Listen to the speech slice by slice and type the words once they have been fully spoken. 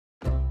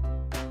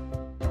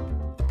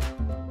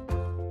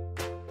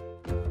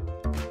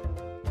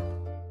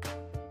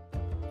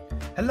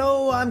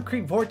Hello, I'm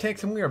Creep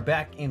Vortex and we are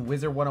back in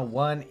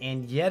Wizard101,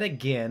 and yet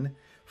again,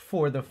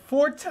 for the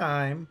fourth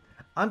time,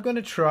 I'm going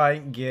to try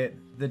and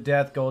get the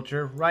Death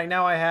Ghulture. Right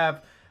now I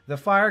have the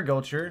Fire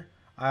Ghulture.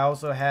 I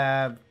also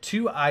have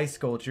 2 Ice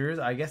Ghultures.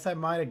 I guess I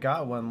might have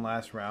got one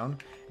last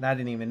round, and I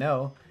didn't even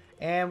know.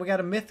 And we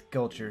got a Myth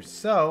Ghulture.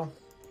 So,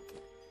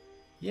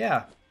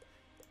 yeah,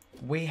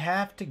 we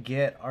have to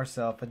get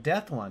ourselves a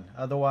Death one.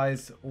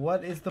 Otherwise,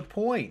 what is the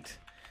point?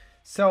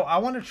 So, I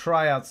want to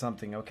try out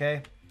something,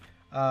 okay?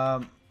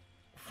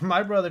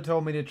 My brother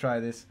told me to try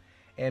this,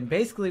 and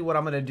basically what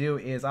I'm going to do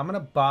is I'm going to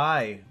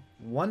buy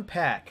 1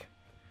 pack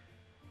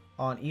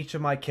on each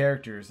of my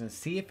characters and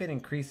see if it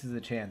increases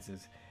the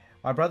chances.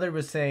 My brother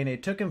was saying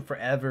it took him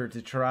forever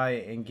to try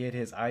and get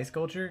his Ice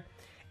Ghulture,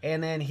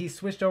 and then he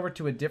switched over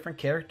to a different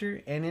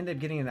character and ended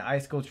up getting an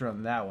Ice Ghulture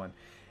on that one.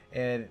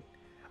 And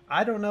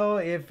I don't know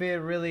if it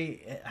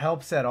really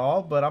helps at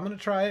all, but I'm going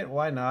to try it.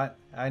 Why not?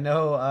 I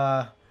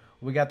know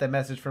we got that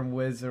message from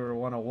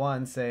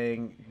Wizard101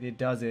 saying it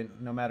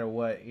doesn't, no matter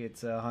what.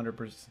 It's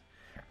 100%,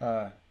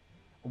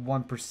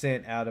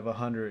 1% out of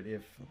 100,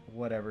 if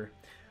whatever.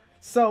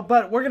 So,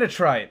 but we're gonna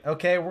try it.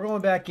 Okay, we're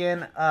going back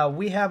in.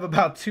 We have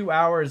about 2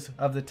 hours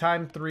of the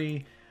Time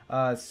 3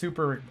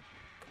 Super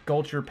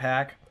Ghulture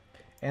pack,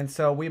 and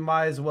so we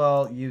might as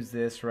well use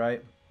this,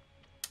 right?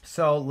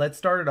 So let's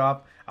start it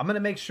off. I'm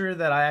gonna make sure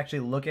that I actually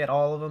look at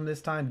all of them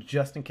this time,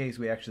 just in case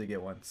we actually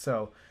get one.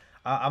 So.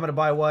 I'm going to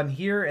buy 1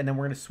 here, and then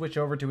we're going to switch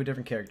over to a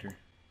different character.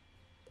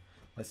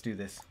 Let's do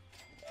this.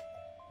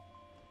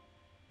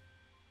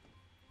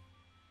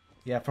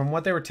 Yeah, from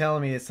what they were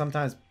telling me, it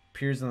sometimes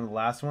appears in the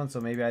last one,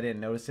 so maybe I didn't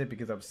notice it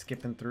because I was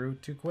skipping through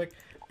too quick.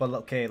 But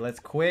okay, let's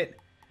quit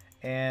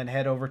and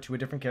head over to a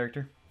different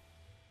character.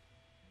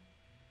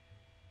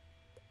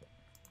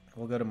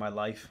 We'll go to my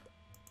life.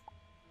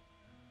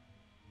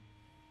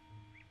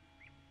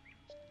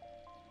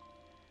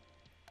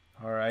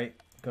 Alright,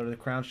 go to the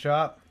crown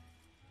shop.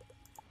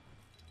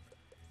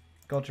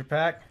 Ghulture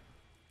pack.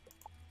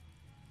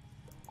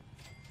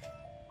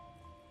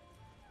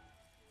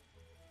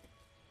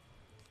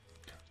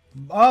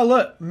 Oh,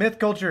 look! Myth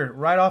Ghulture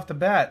right off the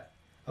bat.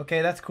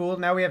 Okay, that's cool.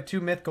 Now we have 2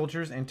 Myth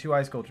Ghultures and 2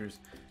 Ice Ghultures.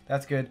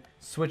 That's good.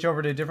 Switch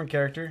over to a different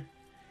character.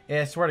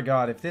 Yeah, I swear to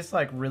God, if this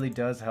like really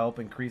does help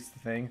increase the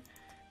thing,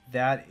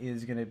 that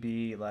is going to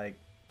be like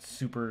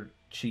super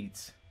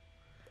cheats.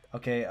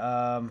 Okay,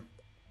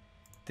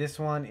 this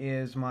one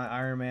is my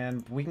Iron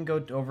Man. We can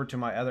go over to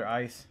my other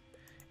ice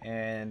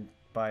and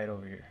buy it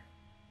over here.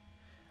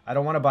 I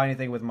don't want to buy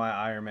anything with my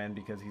Iron Man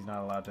because he's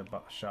not allowed to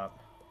shop.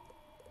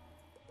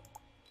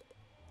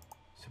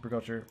 Super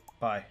Ghulture,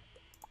 buy.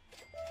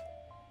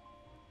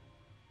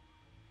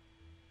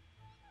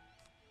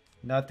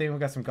 Nothing. We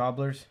got some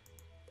gobblers.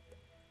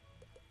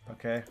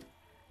 Okay.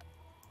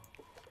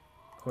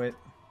 Quit.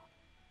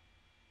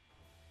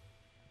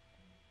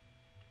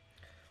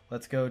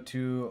 Let's go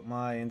to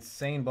my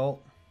Insane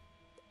Bolt.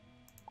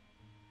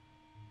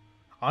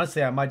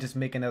 Honestly, I might just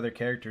make another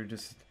character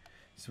just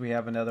so we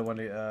have another one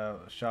to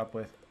shop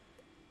with.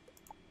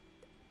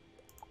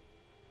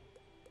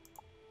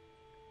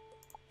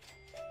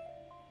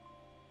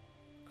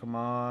 Come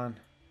on.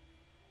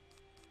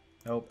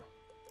 Nope.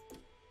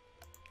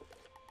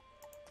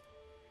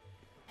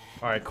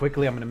 Alright,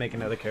 quickly I'm going to make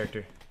another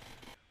character.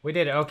 We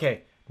did it.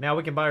 Okay. Now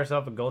we can buy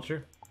ourselves a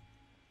Ghulture.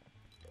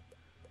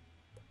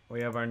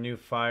 We have our new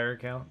fire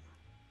account.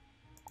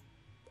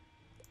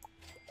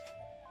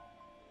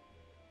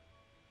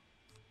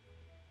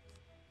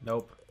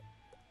 Nope.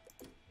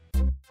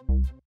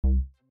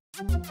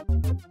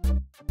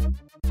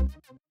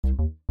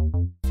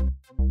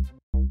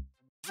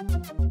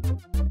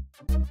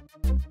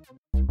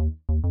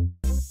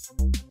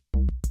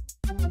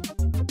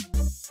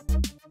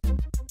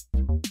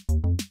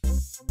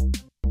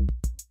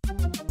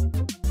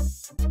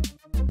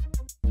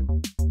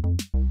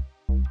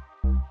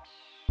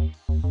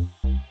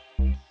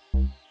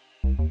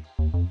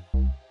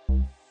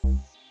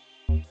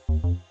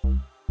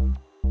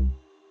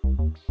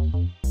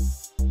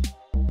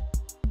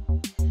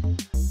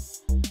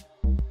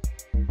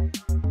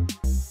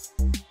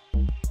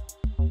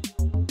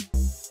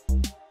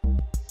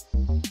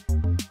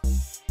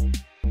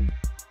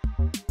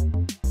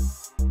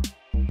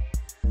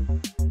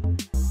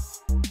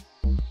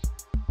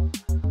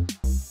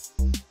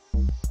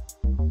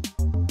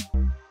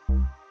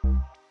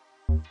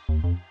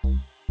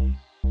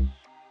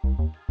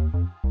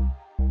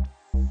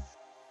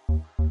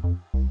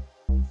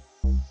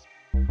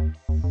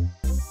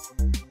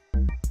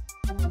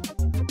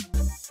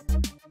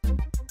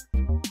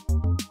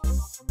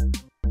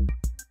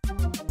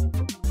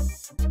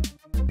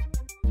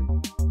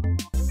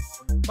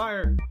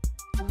 Fire!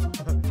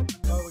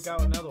 Oh, we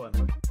got another one.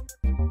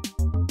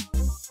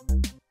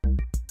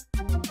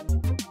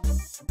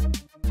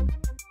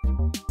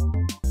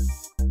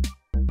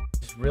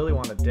 Just really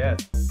want a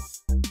death.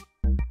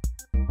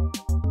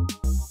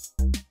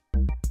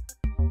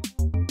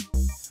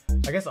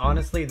 I guess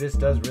honestly this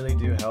does really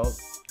do help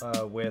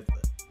with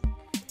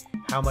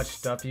how much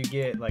stuff you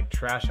get, like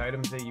trash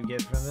items that you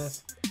get from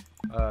this.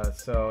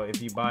 So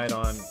if you buy it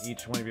on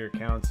each one of your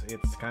accounts,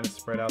 it's kind of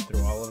spread out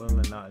through all of them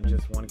and not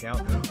just one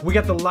account. We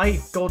got the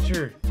life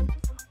Ghulture.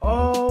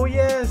 Oh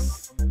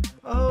yes.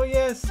 Oh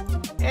yes.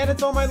 And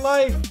it's on my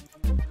life.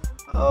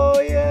 Oh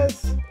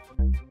yes.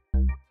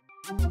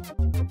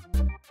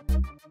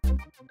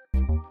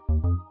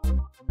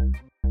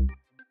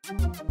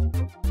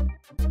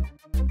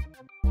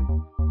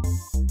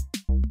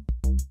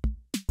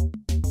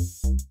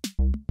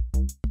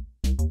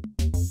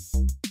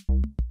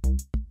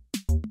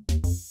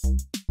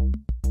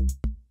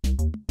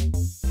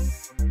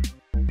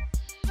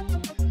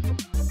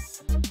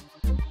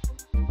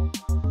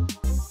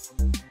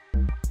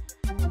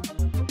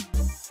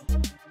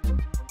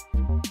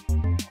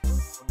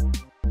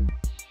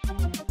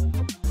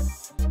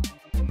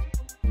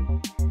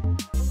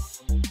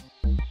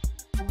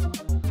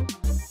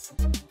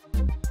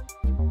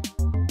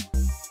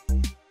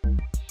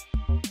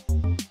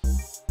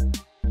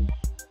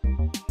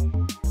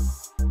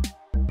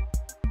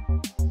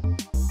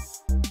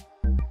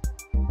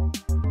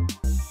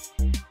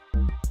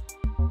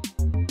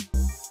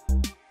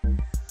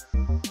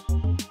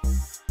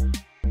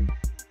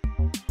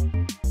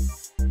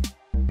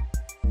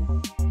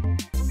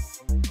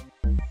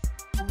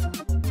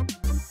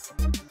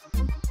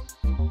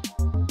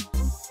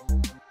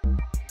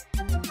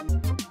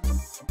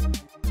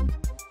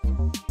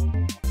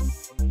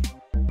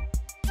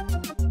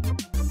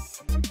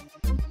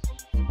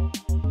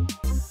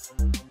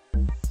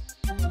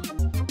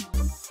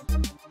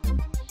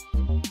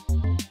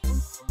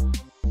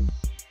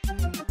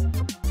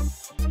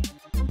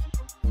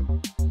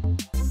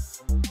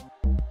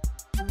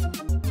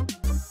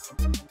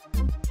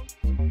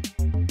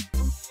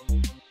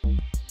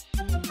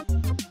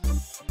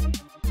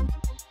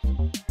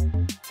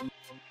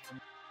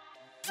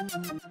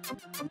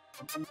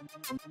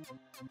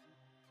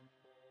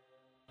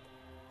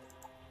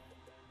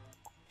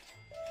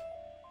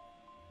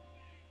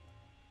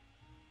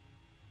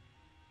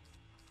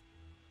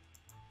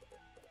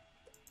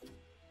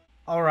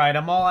 Alright,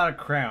 I'm all out of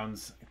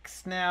crowns.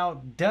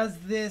 Now, does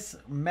this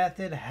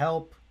method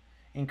help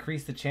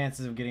increase the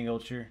chances of getting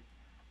Ghulture?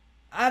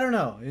 I don't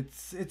know.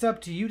 It's up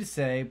to you to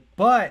say,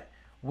 but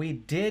we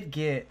did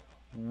get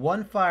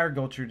one fire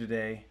Ghulture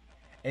today,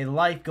 a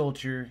life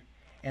Ghulture,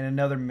 and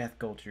another myth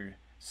Ghulture.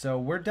 So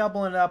we're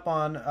doubling up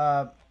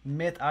on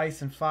myth,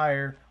 ice, and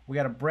fire. We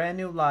got a brand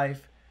new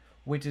life,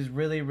 which is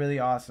really, really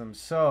awesome.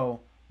 So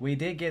we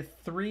did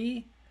get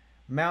 3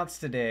 mounts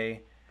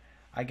today.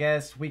 I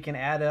guess we can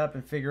add up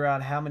and figure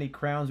out how many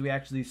crowns we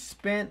actually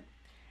spent,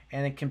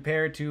 and then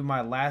compare it to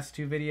my last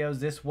 2 videos.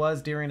 This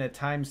was during a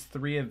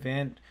 ×3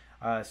 event,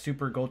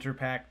 super Ghulture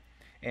pack,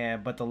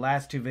 but the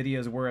last 2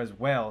 videos were as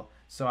well.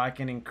 So I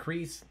can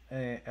increase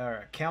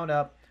or count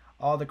up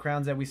all the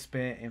crowns that we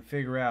spent and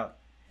figure out,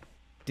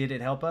 did it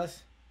help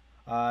us?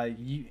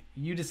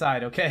 You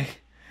decide, okay?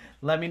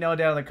 Let me know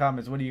down in the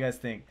comments. What do you guys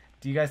think?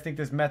 Do you guys think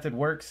this method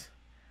works?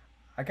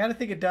 I kind of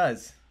think it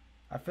does.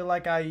 I feel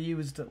like I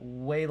used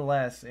way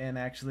less and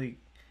actually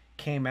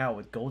came out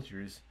with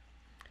Ghultures.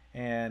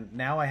 And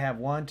now I have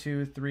 1,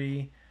 2,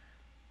 3,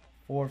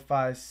 4,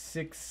 5,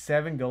 6,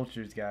 7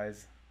 Ghultures,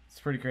 guys. It's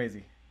pretty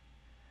crazy.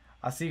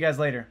 I'll see you guys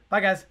later.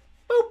 Bye, guys.